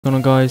What's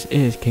going on guys, it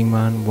is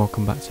Kingman,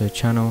 welcome back to the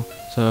channel.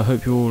 So I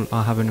hope you all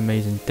are having an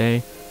amazing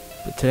day.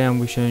 But today I'm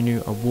going to be showing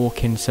you a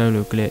walk-in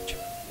solo glitch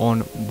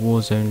on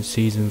Warzone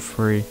Season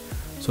 3.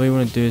 So all you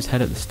want to do is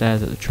head up the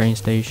stairs at the train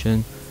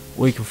station,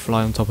 or you can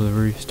fly on top of the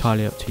roof, it's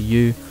entirely up to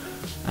you.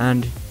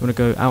 And you want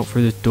to go out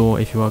through this door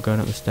if you are going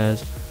up the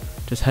stairs.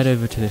 Just head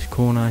over to this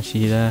corner,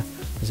 see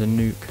there's a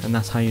nuke, and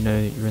that's how you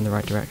know that you're in the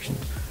right direction.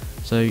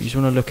 So you just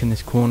want to look in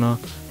this corner,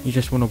 you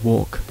just want to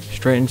walk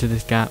straight into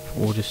this gap,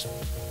 or just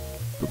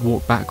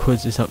walk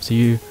backwards, it's up to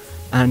you,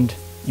 and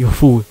you'll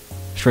fall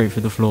straight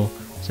through the floor.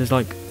 So it's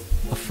like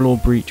a floor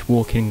breach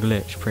walking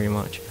glitch pretty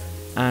much,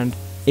 and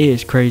it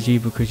is crazy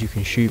because you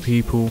can shoot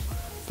people,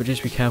 but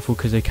just be careful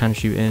because they can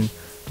shoot in.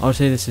 I would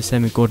say this is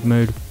semi-god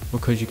mode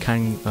because you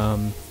can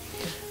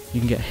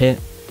get hit,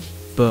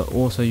 but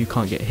also you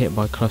can't get hit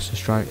by cluster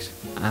strikes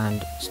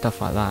and stuff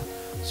like that.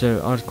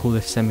 So I would call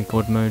this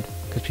semi-god mode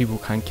because people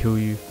can kill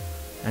you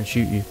and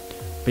shoot you.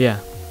 But yeah,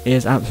 it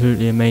is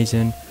absolutely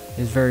amazing.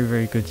 It's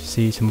very good to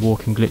see some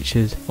walking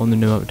glitches on the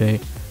new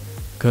update,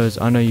 because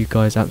I know you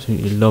guys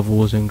absolutely love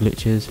Warzone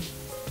glitches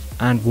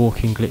and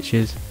walking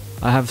glitches.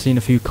 I have seen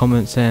a few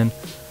comments saying,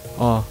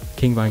 "Oh,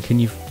 Kingman, can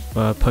you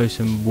post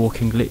some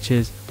walking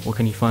glitches, or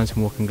can you find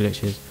some walking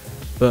glitches?"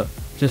 But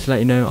just to let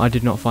you know, I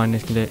did not find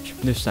this glitch.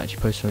 This was actually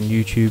posted on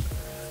YouTube,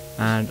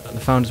 and the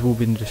founders will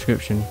be in the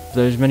description.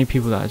 There's many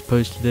people that has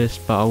posted this,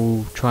 but I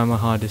will try my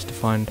hardest to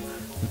find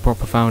the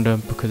proper founder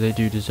because they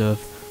do deserve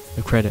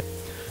the credit.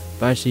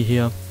 But actually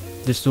here,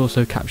 this is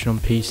also captured on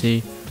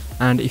PC,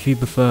 and if you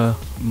prefer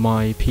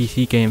my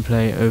PC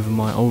gameplay over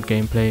my old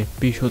gameplay,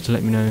 be sure to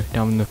let me know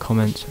down in the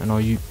comments, and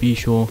I'll be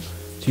sure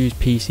to use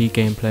PC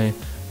gameplay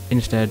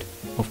instead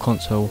of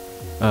console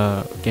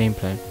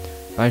gameplay.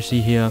 But actually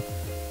here,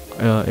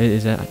 it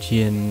is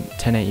actually in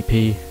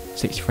 1080p,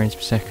 60 frames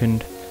per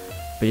second.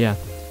 But yeah,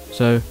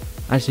 so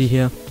actually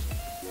here,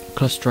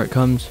 cluster strike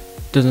comes,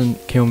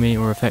 doesn't kill me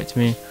or affect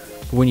me,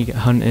 but when you get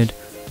hunted,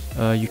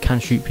 you can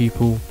shoot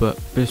people, but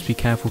just be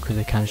careful because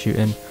they can shoot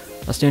in.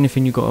 That's the only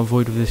thing you got to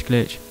avoid with this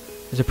glitch.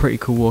 It's a pretty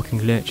cool walking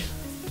glitch,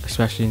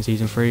 especially in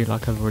Season 3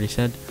 like I've already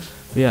said.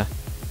 But yeah,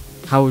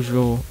 how was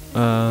your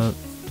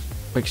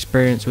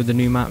experience with the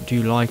new map? Do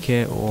you like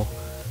it? Or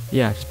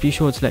yeah, just be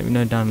sure to let me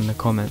know down in the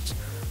comments.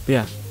 But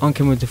yeah, I'm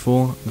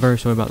King124, very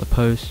sorry about the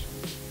post.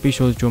 Be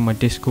sure to join my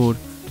Discord,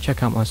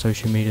 check out my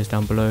social medias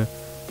down below.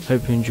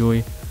 Hope you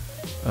enjoy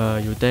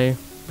your day,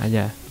 and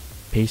yeah,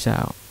 peace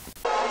out.